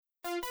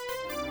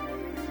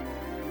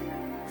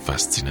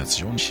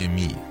Faszination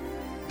Chemie,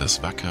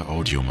 das Wacker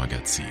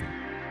Audiomagazin.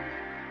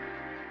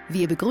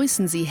 Wir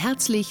begrüßen Sie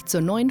herzlich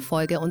zur neuen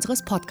Folge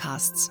unseres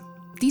Podcasts.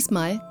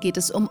 Diesmal geht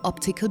es um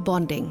Optical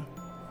Bonding.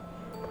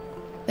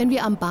 Wenn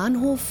wir am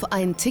Bahnhof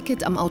ein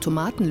Ticket am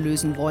Automaten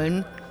lösen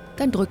wollen,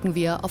 dann drücken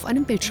wir auf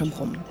einem Bildschirm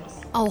rum.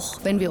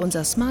 Auch wenn wir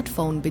unser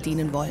Smartphone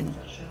bedienen wollen.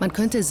 Man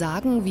könnte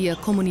sagen, wir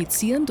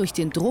kommunizieren durch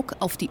den Druck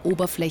auf die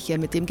Oberfläche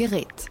mit dem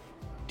Gerät.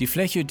 Die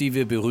Fläche, die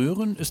wir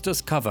berühren, ist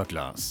das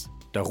Coverglas.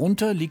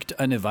 Darunter liegt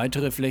eine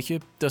weitere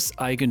Fläche, das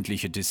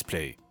eigentliche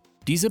Display.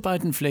 Diese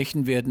beiden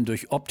Flächen werden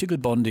durch Optical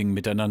Bonding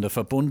miteinander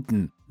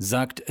verbunden,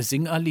 sagt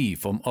Sing-Ah Lee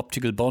vom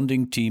Optical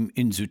Bonding Team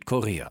in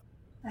Südkorea.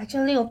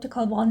 Actually,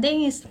 optical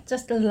bonding is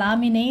just a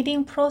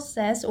laminating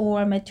process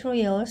or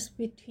materials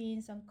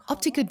between some color.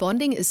 Optical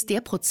Bonding ist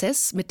der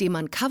Prozess, mit dem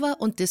man Cover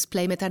und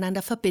Display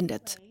miteinander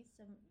verbindet.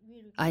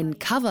 Ein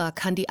Cover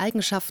kann die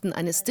Eigenschaften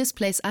eines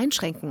Displays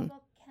einschränken.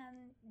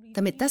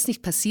 Damit das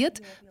nicht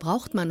passiert,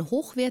 braucht man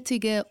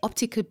hochwertige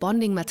Optical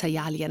Bonding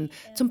Materialien,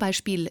 zum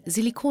Beispiel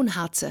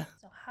Silikonharze.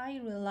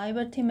 High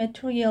reliability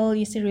material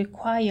is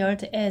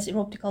required as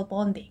optical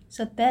bonding.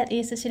 So that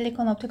is a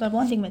silicon optical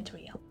bonding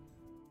material.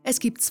 Es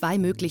gibt zwei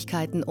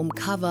Möglichkeiten, um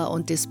Cover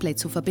und Display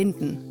zu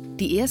verbinden.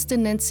 Die erste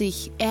nennt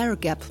sich Air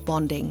Gap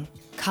Bonding.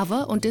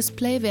 Cover und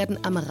Display werden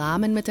am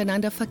Rahmen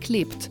miteinander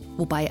verklebt,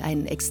 wobei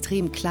ein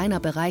extrem kleiner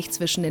Bereich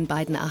zwischen den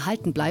beiden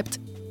erhalten bleibt,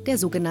 der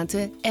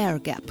sogenannte Air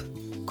Gap.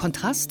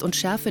 Kontrast und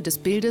Schärfe des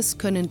Bildes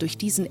können durch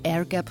diesen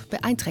Air Gap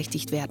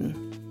beeinträchtigt werden.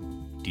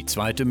 Die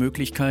zweite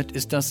Möglichkeit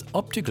ist das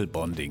Optical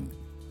Bonding.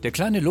 Der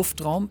kleine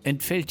Luftraum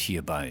entfällt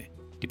hierbei.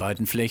 Die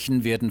beiden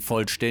Flächen werden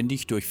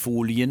vollständig durch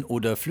Folien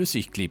oder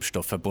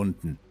Flüssigklebstoff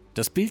verbunden.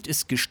 Das Bild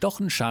ist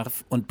gestochen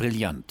scharf und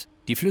brillant.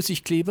 Die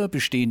Flüssigkleber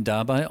bestehen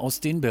dabei aus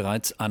den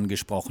bereits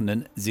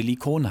angesprochenen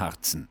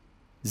Silikonharzen.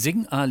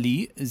 Sing-Ah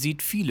Lee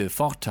sieht viele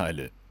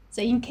Vorteile.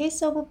 So in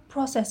case of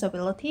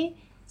processability,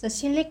 the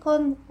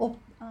silicon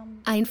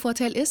Ein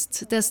Vorteil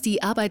ist, dass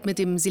die Arbeit mit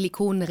dem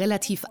Silikon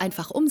relativ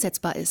einfach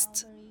umsetzbar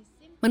ist.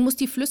 Man muss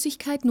die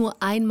Flüssigkeit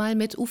nur einmal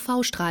mit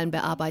UV-Strahlen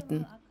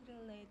bearbeiten.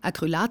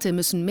 Acrylate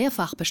müssen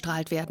mehrfach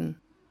bestrahlt werden.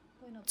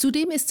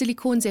 Zudem ist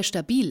Silikon sehr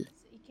stabil.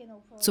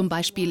 Zum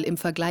Beispiel im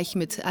Vergleich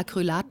mit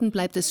Acrylaten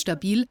bleibt es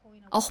stabil,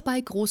 auch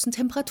bei großen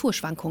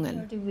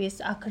Temperaturschwankungen.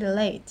 with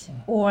acrylate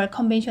or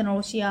conventional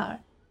OCR.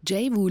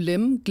 Jae-Woo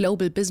Lim,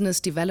 Global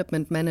Business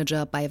Development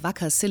Manager bei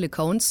Wacker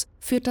Silicones,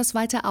 führt das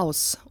weiter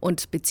aus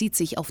und bezieht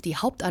sich auf die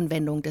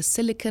Hauptanwendung des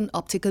Silicon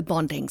Optical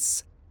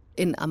Bondings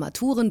in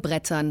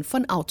Armaturenbrettern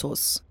von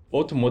Autos.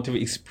 Automotive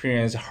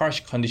experience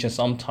harsh conditions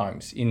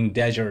sometimes in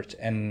desert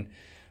and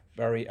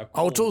very cold.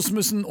 Autos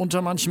müssen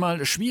unter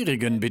manchmal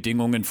schwierigen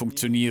Bedingungen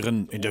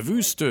funktionieren, in der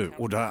Wüste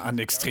oder an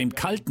extrem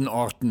kalten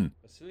Orten.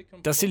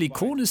 Das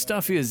Silikon ist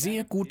dafür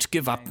sehr gut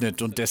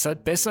gewappnet und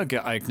deshalb besser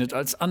geeignet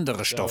als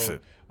andere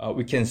Stoffe.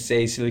 We can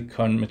say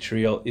silicon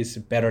material is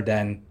better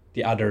than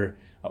the other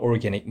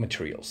organic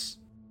materials.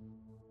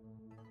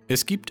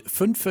 Es gibt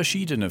 5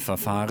 verschiedene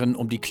Verfahren,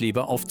 um die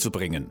Kleber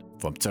aufzubringen,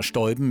 vom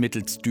Zerstäuben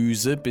mittels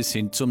Düse bis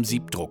hin zum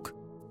Siebdruck.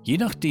 Je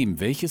nachdem,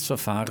 welches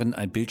Verfahren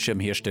ein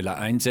Bildschirmhersteller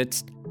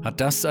einsetzt, hat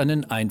das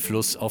einen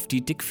Einfluss auf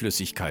die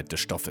Dickflüssigkeit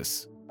des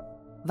Stoffes.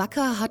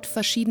 Wacker hat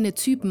verschiedene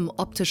Typen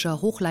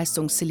optischer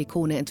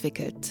Hochleistungssilikone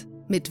entwickelt,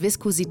 mit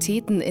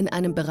Viskositäten in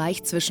einem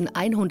Bereich zwischen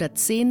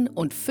 110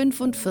 und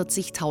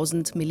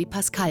 45.000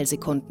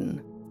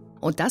 Millipascal-Sekunden.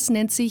 Und das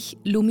nennt sich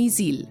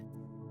Lumisil.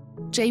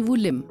 Jae-Woo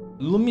Lim.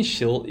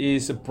 Lumisil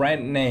is a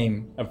brand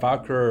name, a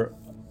Wacker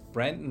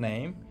brand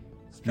name.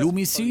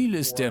 Lumisil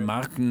ist der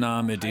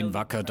Markenname, den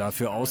Wacker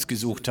dafür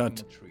ausgesucht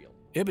hat.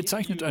 Er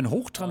bezeichnet ein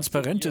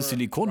hochtransparentes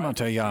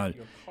Silikonmaterial.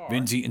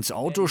 Wenn Sie ins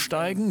Auto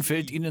steigen,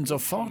 fällt Ihnen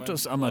sofort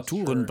das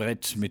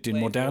Armaturenbrett mit den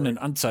modernen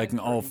Anzeigen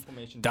auf.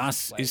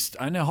 Das ist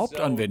eine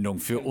Hauptanwendung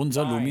für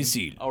unser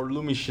Lumisil. Our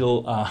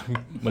Lumisil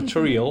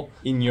material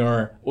in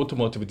your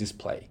automotive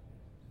display.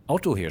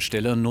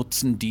 Autohersteller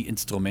nutzen die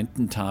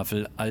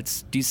Instrumententafel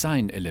als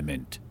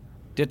Designelement.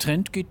 Der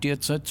Trend geht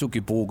derzeit zu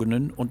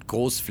gebogenen und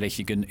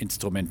großflächigen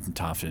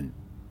Instrumententafeln.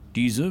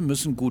 Diese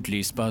müssen gut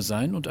lesbar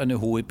sein und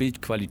eine hohe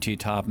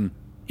Bildqualität haben,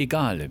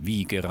 egal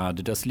wie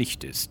gerade das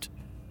Licht ist.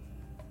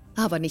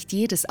 Aber nicht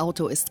jedes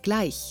Auto ist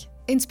gleich.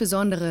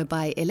 Insbesondere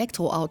bei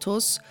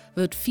Elektroautos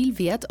wird viel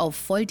Wert auf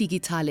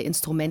volldigitale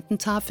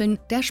Instrumententafeln,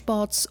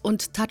 Dashboards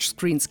und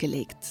Touchscreens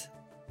gelegt.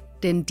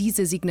 Denn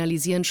diese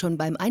signalisieren schon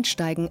beim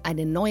Einsteigen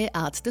eine neue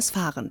Art des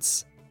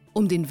Fahrens.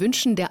 Um den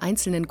Wünschen der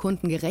einzelnen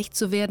Kunden gerecht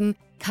zu werden,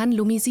 kann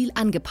Lumisil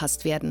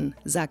angepasst werden,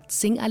 sagt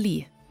Sing-Ah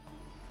Lee.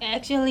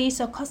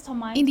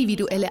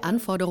 Individuelle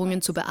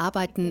Anforderungen zu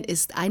bearbeiten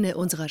ist eine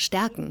unserer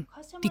Stärken.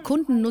 Die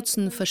Kunden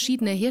nutzen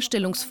verschiedene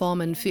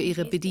Herstellungsformen für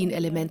ihre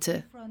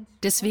Bedienelemente.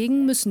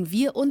 Deswegen müssen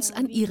wir uns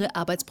an ihre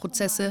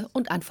Arbeitsprozesse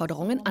und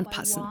Anforderungen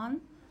anpassen.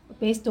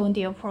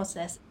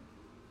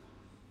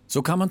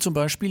 So kann man zum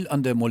Beispiel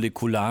an der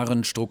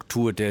molekularen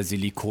Struktur der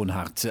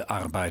Silikonharze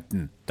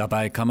arbeiten.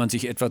 Dabei kann man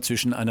sich etwa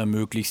zwischen einer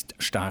möglichst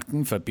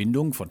starken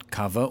Verbindung von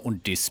Cover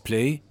und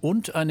Display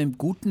und einem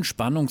guten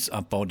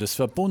Spannungsabbau des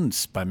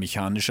Verbunds bei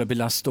mechanischer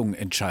Belastung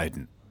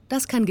entscheiden.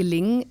 Das kann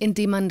gelingen,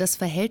 indem man das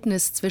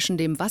Verhältnis zwischen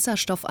dem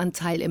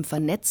Wasserstoffanteil im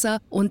Vernetzer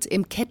und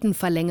im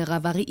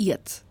Kettenverlängerer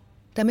variiert.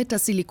 Damit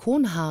das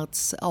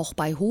Silikonharz auch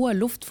bei hoher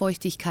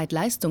Luftfeuchtigkeit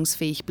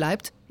leistungsfähig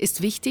bleibt,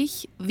 ist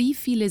wichtig, wie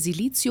viele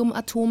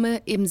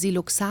Siliziumatome im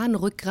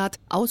Siloxan-Rückgrat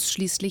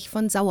ausschließlich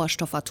von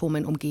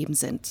Sauerstoffatomen umgeben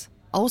sind.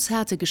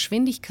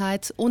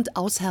 Aushärtegeschwindigkeit und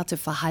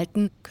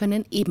Aushärteverhalten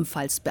können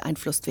ebenfalls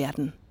beeinflusst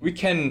werden.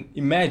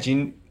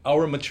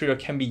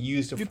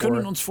 Wir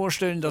können uns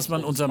vorstellen, dass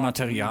man unser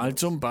Material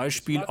zum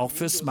Beispiel auch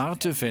für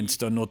smarte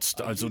Fenster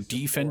nutzt, also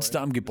die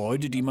Fenster am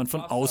Gebäude, die man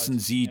von außen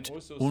sieht.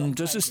 Und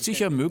es ist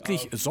sicher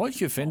möglich,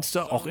 solche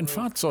Fenster auch in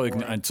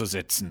Fahrzeugen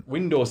einzusetzen,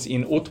 Windows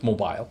in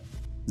Automobile.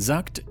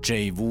 sagt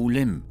Jae-Woo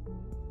Lim.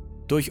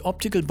 Durch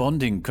Optical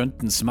Bonding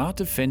könnten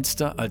smarte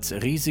Fenster als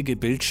riesige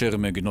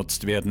Bildschirme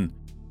genutzt werden,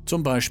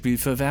 zum Beispiel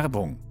für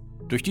Werbung.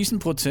 Durch diesen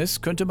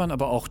Prozess könnte man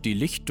aber auch die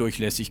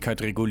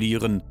Lichtdurchlässigkeit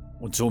regulieren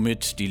und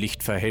somit die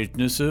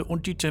Lichtverhältnisse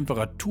und die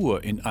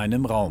Temperatur in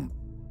einem Raum.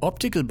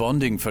 Optical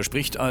Bonding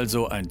verspricht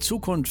also ein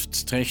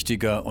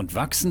zukunftsträchtiger und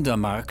wachsender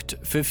Markt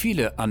für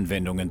viele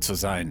Anwendungen zu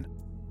sein.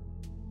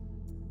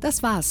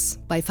 Das war's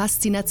bei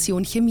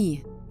Faszination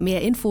Chemie.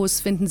 Mehr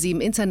Infos finden Sie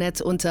im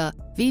Internet unter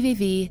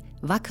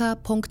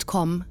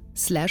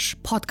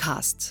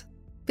www.wacker.com/podcast.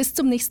 Bis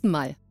zum nächsten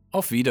Mal.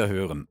 Auf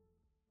Wiederhören.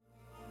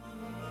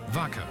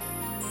 Wacker.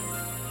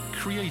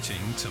 Creating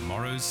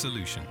tomorrow's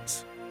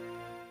solutions.